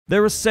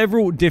There are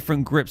several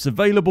different grips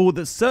available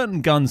that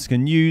certain guns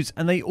can use,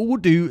 and they all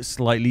do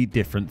slightly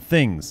different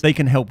things. They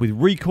can help with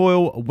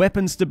recoil,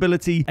 weapon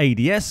stability,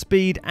 ADS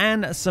speed,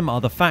 and some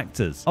other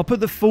factors. I'll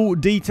put the full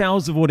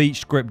details of what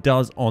each grip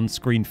does on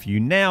screen for you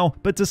now,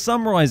 but to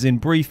summarize in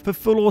brief, for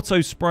full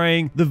auto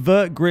spraying, the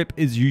vert grip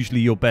is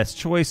usually your best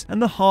choice,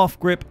 and the half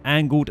grip,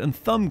 angled, and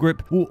thumb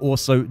grip will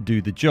also do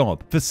the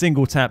job. For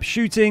single tap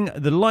shooting,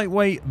 the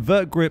lightweight,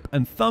 vert grip,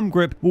 and thumb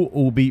grip will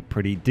all be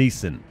pretty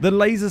decent. The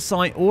laser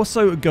sight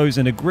also goes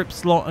in a grip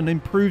slot and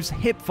improves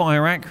hip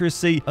fire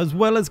accuracy, as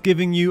well as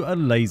giving you a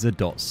laser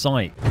dot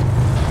sight.